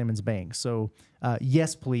Hogs at Simmons Bank. So,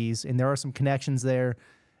 yes, please. And there are some connections there.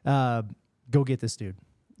 Go get this dude.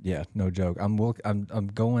 Yeah, no joke. I'm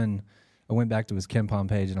going. I went back to his KenPom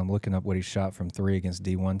page and I'm looking up what he shot from 3 against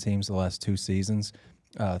D1 teams the last 2 seasons.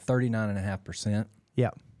 39.5%. Yeah.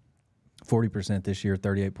 40% this year.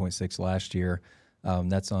 38.6 last year.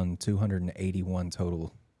 That's on 281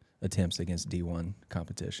 total attempts against D1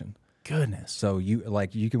 competition. Goodness. So you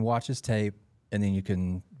can watch his tape and then you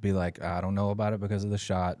can be like, I don't know about it because of the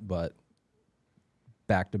shot, but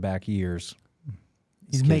back-to-back years.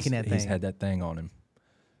 He's making that thing. He's had that thing on him,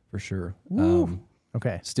 for sure.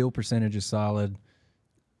 Okay. Steal percentage is solid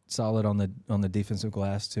on the defensive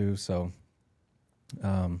glass too. So,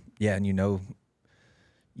 yeah, and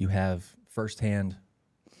you have firsthand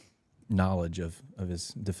knowledge of his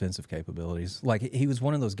defensive capabilities. Like, he was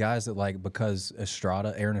one of those guys that, like, because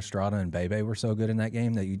Aaron Estrada and Bebe were so good in that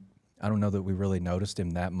game that I don't know that we really noticed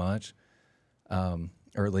him that much, or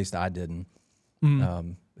at least I didn't.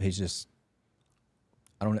 He's just,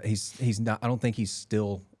 I don't know. He's not. I don't think he's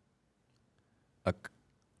still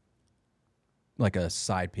like a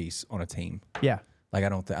side piece on a team. Yeah. Like,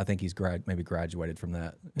 I think he's maybe graduated from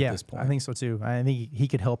that at this point. I think so too. I think he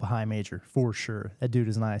could help a high major for sure. That dude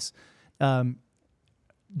is nice. Damari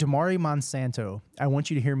Monsanto, I want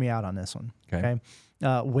you to hear me out on this one. Okay.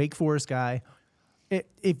 Wake Forest guy.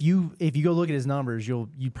 If you go look at his numbers,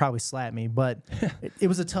 you'd probably slap me, but it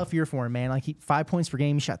was a tough year for him, man. Like, 5 points per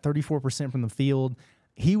game, he shot 34% from the field.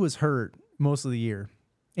 He was hurt most of the year,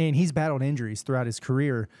 and he's battled injuries throughout his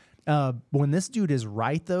career. When this dude is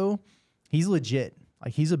right, though, he's legit.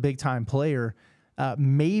 Like, he's a big time player.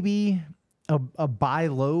 Maybe a buy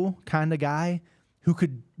low kind of guy who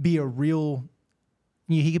could be a real.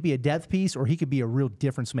 He could be a depth piece, or he could be a real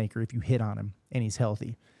difference maker if you hit on him and he's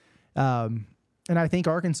healthy. And I think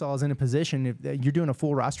Arkansas is in a position, if you're doing a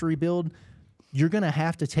full roster rebuild, you're going to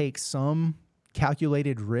have to take some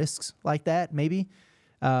calculated risks like that, maybe.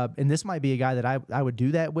 And this might be a guy that I would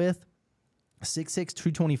do that with. 6'6",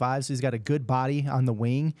 225, so he's got a good body on the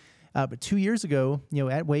wing. But 2 years ago,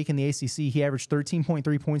 at Wake in the ACC, he averaged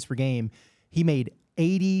 13.3 points per game. He made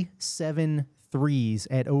 87 threes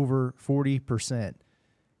at over 40%.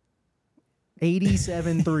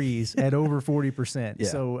 87 threes at over 40%. Yeah.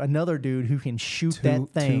 So another dude who can shoot that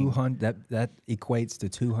thing. That equates to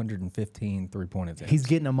 215 three-point attempts. He's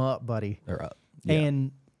getting them up, buddy. They're up. Yeah.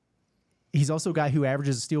 And he's also a guy who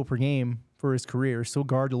averages a steal per game for his career. Still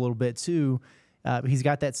guard a little bit too. He's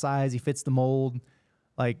got that size. He fits the mold.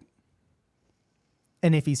 Like,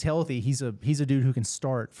 and if he's healthy, he's a dude who can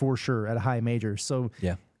start for sure at a high major. So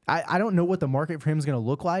yeah. I don't know what the market for him is going to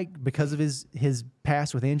look like because of his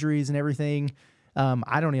past with injuries and everything.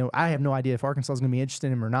 I don't know. I have no idea if Arkansas is going to be interested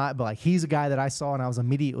in him or not, but like, he's a guy that I saw and I was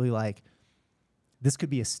immediately like, this could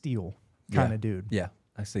be a steal kind of dude. Yeah,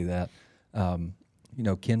 I see that.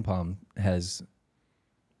 Ken Palm has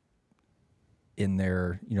in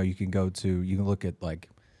there, you can look at like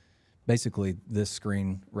basically this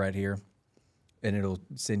screen right here, and it'll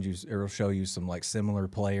show you some like similar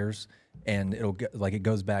players, and it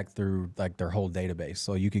goes back through like their whole database.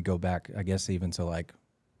 So you could go back, I guess, even to like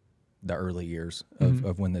the early years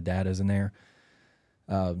of when the data's in there.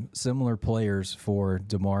 Similar players for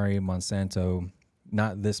Damari Monsanto,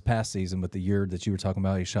 not this past season, but the year that you were talking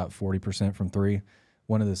about, he shot 40% from three.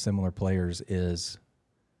 One of the similar players is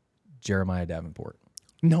Jeremiah Davenport.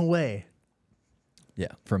 No way.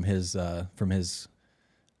 Yeah, from his, I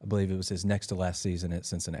believe it was his next to last season at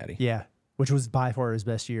Cincinnati. Yeah, which was by far his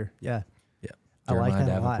best year. Yeah. Jeremiah I like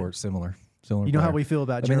that Davenport, a lot. Similar. You know player. how we feel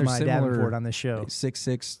about Jeremiah Davenport on this show.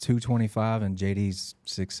 6'6", 225, and JD's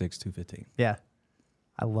 6'6", 215. Yeah.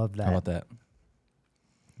 I love that. How about that?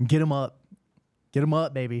 Get him up. Get him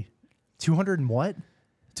up, baby. 200 and what?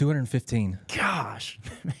 215. Gosh,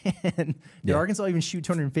 man. Did Arkansas even shoot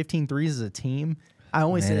 215 threes as a team? I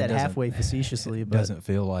only say that halfway facetiously. But doesn't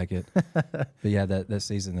feel like it. But yeah, that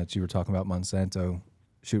season that you were talking about, Monsanto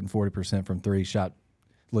shooting 40% from three,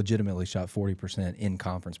 legitimately shot 40% in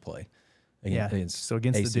conference play. Against so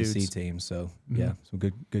against ACC the dudes. teams. So yeah, some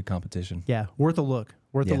good competition. Yeah, worth a look.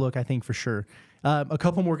 A look, I think, for sure. A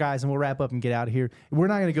couple more guys, and we'll wrap up and get out of here. We're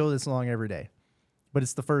not going to go this long every day, but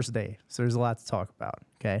it's the first day, so there's a lot to talk about.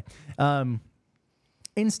 Okay,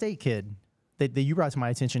 in-state kid that you brought to my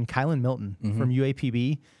attention, Kylan Milton from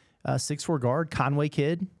UAPB, 6'4" guard, Conway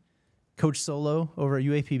kid. Coach Solo over at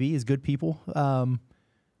UAPB is good people.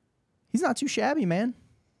 He's not too shabby, man.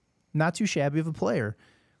 Not too shabby of a player.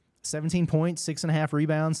 17 points, 6.5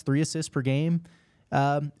 rebounds, 3 assists per game.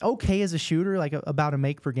 Okay as a shooter, like about a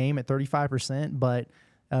make per game at 35%. But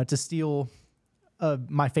to steal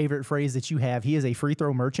my favorite phrase that you have, he is a free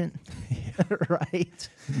throw merchant, right?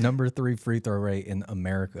 Number 3 free throw rate in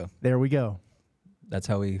America. There we go. That's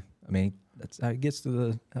how that's how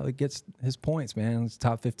he gets his points, man. It's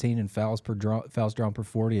top 15 in fouls drawn per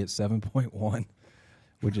 40 at 7.1,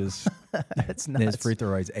 which is that's nuts. His free throw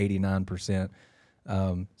rate's 89%.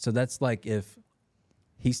 So that's like if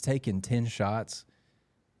he's taking 10 shots,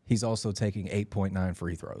 he's also taking 8.9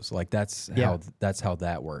 free throws. Like that's how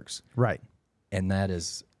that works. Right. And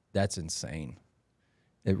that's insane.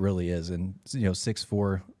 It really is. And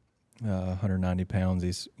 6'4", 190 pounds.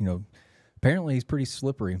 He's apparently he's pretty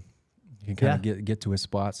slippery. He can kind of get to his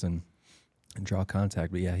spots and draw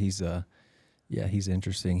contact. But he's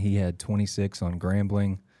interesting. He had 26 on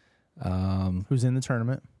Grambling. Who's in the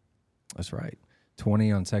tournament? That's right.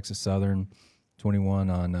 20 on Texas Southern,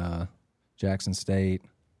 21 on Jackson State,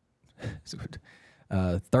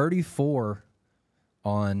 34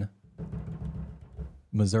 on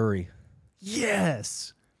Missouri.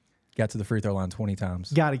 Yes. Got to the free throw line 20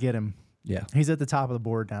 times. Got to get him. Yeah. He's at the top of the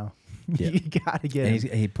board now. Yeah. You got to get And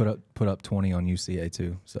him. he put up 20 on UCA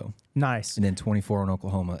too. So Nice. and then 24 on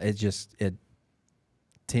Oklahoma. It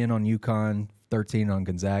 10 on UConn, 13 on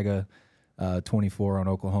Gonzaga, 24 on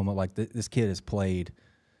Oklahoma. Like this kid has played.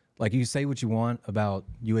 Like you say what you want about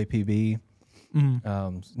UAPB,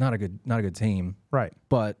 it's not a good team, Right.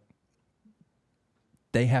 but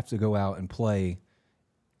they have to go out and play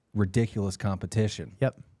ridiculous competition.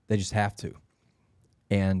 Yep. They just have to.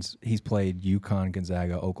 And he's played UConn,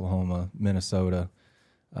 Gonzaga, Oklahoma, Minnesota,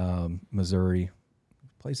 Missouri.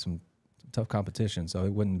 Played some tough competition, so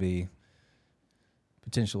it wouldn't be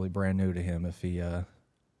potentially brand new to him if he,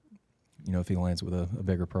 if he lands with a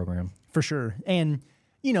bigger program. For sure. And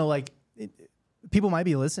people might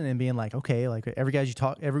be listening and being like, okay, like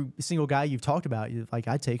every single guy you've talked about, you're like,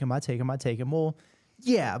 I take him. Well,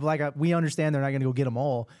 yeah, but like we understand they're not going to go get them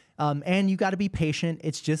all. And you got to be patient.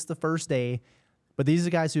 It's just the first day. But these are the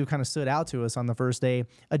guys who kind of stood out to us on the first day.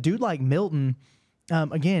 A dude like Milton,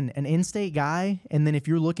 again, an in-state guy. And then if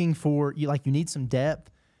you're looking for, you need some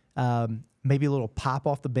depth, maybe a little pop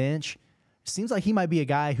off the bench. Seems like he might be a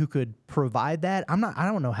guy who could provide that. I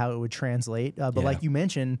don't know how it would translate, but like you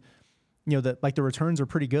mentioned, the returns are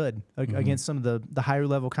pretty good against some of the higher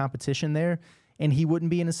level competition there. And he wouldn't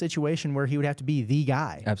be in a situation where he would have to be the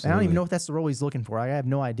guy. Absolutely. And I don't even know if that's the role he's looking for. I have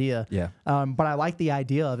no idea. Yeah. But I like the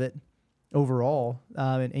idea of it overall.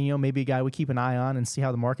 And maybe a guy we keep an eye on and see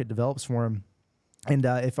how the market develops for him. And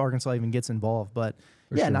if Arkansas even gets involved. But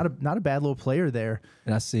sure. Not a bad little player there.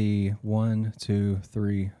 And I see 1, 2,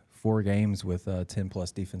 3, 4 games with 10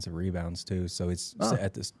 plus defensive rebounds too. So it's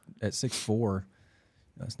at 6'4",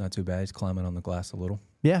 that's not too bad. He's climbing on the glass a little.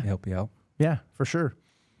 Yeah, help you out. Yeah, for sure.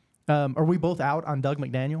 Are we both out on Doug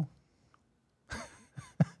McDaniel?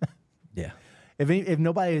 Yeah. If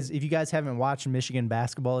you guys haven't watched Michigan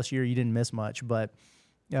basketball this year, you didn't miss much. But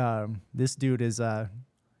this dude is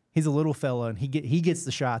he's a little fella, and he gets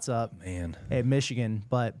the shots up at Michigan,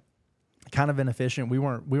 but kind of inefficient. We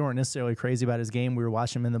weren't necessarily crazy about his game. We were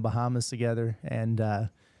watching him in the Bahamas together, and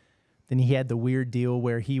then he had the weird deal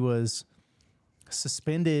where he was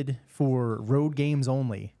suspended for road games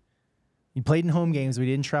only. He played in home games, but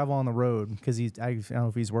he didn't travel on the road because I don't know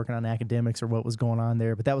if he's working on academics or what was going on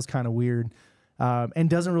there, but that was kind of weird.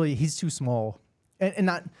 And he's too small, and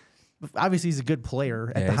not obviously he's a good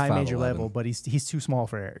player at the high major level, but he's too small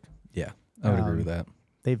for Eric. Yeah, I would agree with that.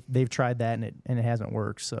 They've tried that and it hasn't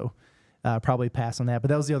worked, so probably pass on that. But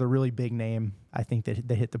that was the other really big name I think that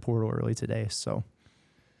hit the portal early today. So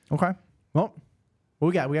okay, well, what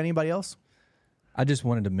we got? We got anybody else? I just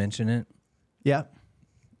wanted to mention it. Yeah.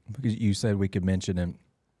 Because you said we could mention him.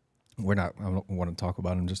 I don't want to talk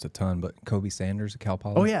about him just a ton, but Kobe Sanders at Cal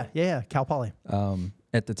Poly. Oh, yeah, Cal Poly.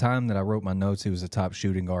 At the time that I wrote my notes, he was a top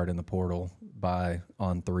shooting guard in the portal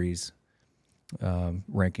on threes,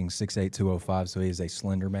 ranking 6'8", 205, so he is a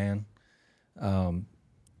slender man.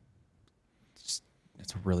 It's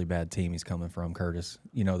a really bad team he's coming from, Curtis.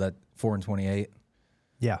 That 4-28?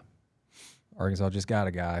 Yeah. Arkansas just got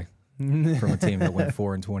a guy from a team that went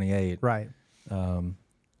 4-28. Right.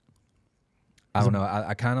 I don't know.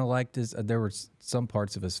 I kind of liked his. There were some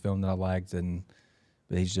parts of his film that I liked, but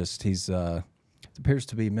it appears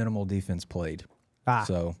to be minimal defense played.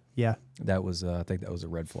 So yeah, that was I think that was a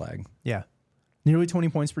red flag. Yeah, nearly 20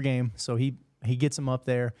 points per game. So he gets him up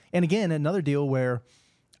there. And again, another deal where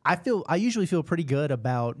I usually feel pretty good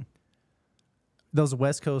about those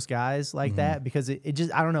West Coast guys like that because it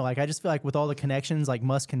just I don't know. Like I just feel like with all the connections, like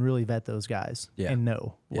Muss can really vet those guys and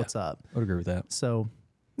know what's up. I would agree with that. So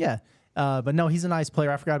yeah. But no, he's a nice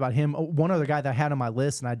player. I forgot about him. One other guy that I had on my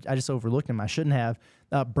list, and I just overlooked him. I shouldn't have.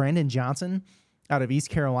 Brandon Johnson out of East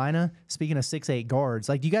Carolina. Speaking of 6'8" guards,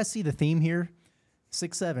 like, do you guys see the theme here?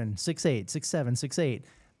 6'7", 6'8", 6'7",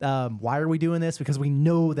 6'8". Why are we doing this? Because we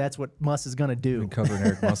know that's what Muss is going to do. We've been covering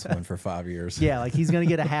Eric Musselman for 5 years. Yeah, like he's going to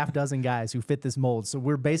get a half dozen guys who fit this mold. So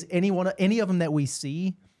we're any of them that we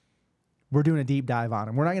see, we're doing a deep dive on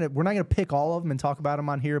them. We're not gonna pick all of them and talk about them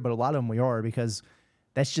on here, but a lot of them we are because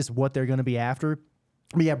that's just what they're going to be after.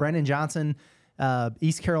 But yeah, Brandon Johnson,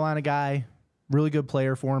 East Carolina guy, really good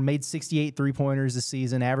player for him. Made 68 three-pointers this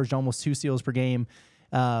season, averaged almost 2 steals per game.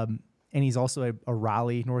 And he's also a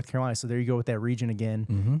Raleigh, North Carolina. So there you go with that region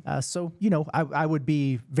again. So, I would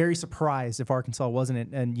be very surprised if Arkansas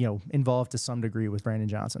wasn't involved to some degree with Brandon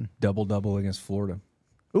Johnson. Double-double against Florida.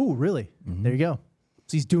 Ooh, really? There you go.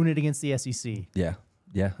 So he's doing it against the SEC. Yeah.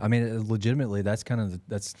 Yeah, I mean, legitimately, that's kind of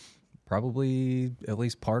that's probably at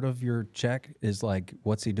least part of your check is like,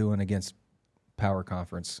 what's he doing against power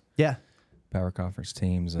conference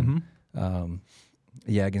teams, and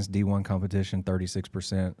yeah, against D1 competition,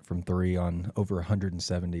 36% from three on over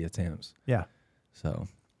 170 attempts. Yeah. So,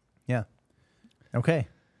 yeah. Okay.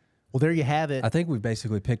 Well, there you have it. I think we've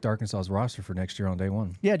basically picked Arkansas's roster for next year on day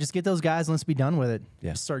one. Yeah, just get those guys and let's be done with it.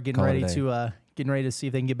 Yeah. Just start getting ready to see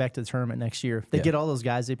if they can get back to the tournament next year. If they get all those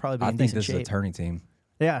guys, they'd probably be in decent shape. I think this is a turning team.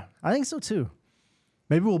 Yeah, I think so too.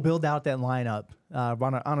 Maybe we'll build out that lineup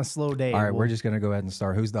on a slow day. All right, we're just going to go ahead and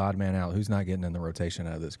start. Who's the odd man out? Who's not getting in the rotation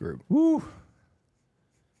out of this group? Woo.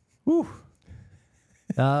 Woo.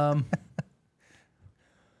 I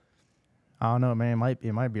don't know, man.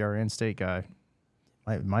 It might be our in-state guy.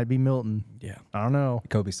 Might be Milton. Yeah. I don't know.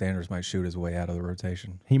 Kobe Sanders might shoot his way out of the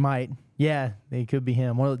rotation. He might. Yeah, it could be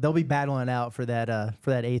him. Well, they'll be battling out for that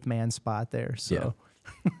eighth man spot there. So,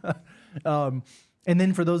 yeah. And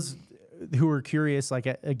then for those who are curious, like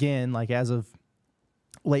again, like as of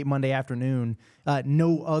late Monday afternoon,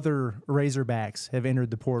 no other Razorbacks have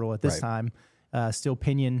entered the portal at this time. Still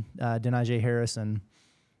Pinion, Denijay Harris, and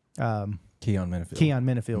Keon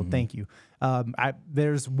Minifield. Thank you.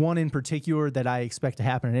 There's one in particular that I expect to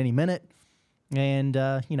happen at any minute, and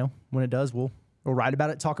when it does, we'll write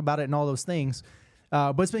about it, talk about it, and all those things.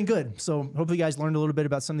 But it's been good. So hopefully you guys learned a little bit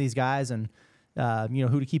about some of these guys and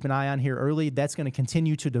who to keep an eye on here early. That's going to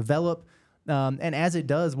continue to develop, and as it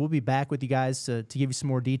does, we'll be back with you guys to give you some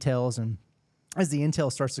more details. And as the intel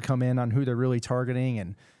starts to come in on who they're really targeting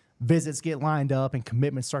and visits get lined up and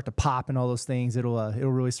commitments start to pop and all those things, it'll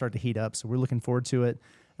really start to heat up. So we're looking forward to it.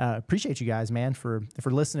 Appreciate you guys, man, for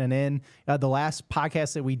listening in. The last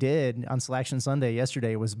podcast that we did on Selection Sunday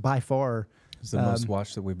yesterday was by far it's the most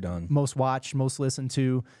watched that we've done. Most watched, most listened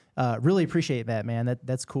to. Really appreciate that, man.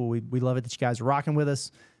 That's cool. We love it that you guys are rocking with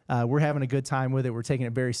us. We're having a good time with it. We're taking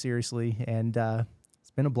it very seriously, and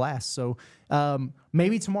it's been a blast. So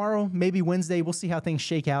maybe tomorrow, maybe Wednesday, we'll see how things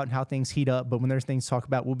shake out and how things heat up. But when there's things to talk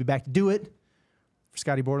about, we'll be back to do it. For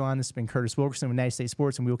Scottie Borderline, this has been Curtis Wilkerson with Natty State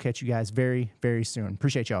Sports, and we'll catch you guys very, very soon.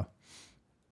 Appreciate y'all.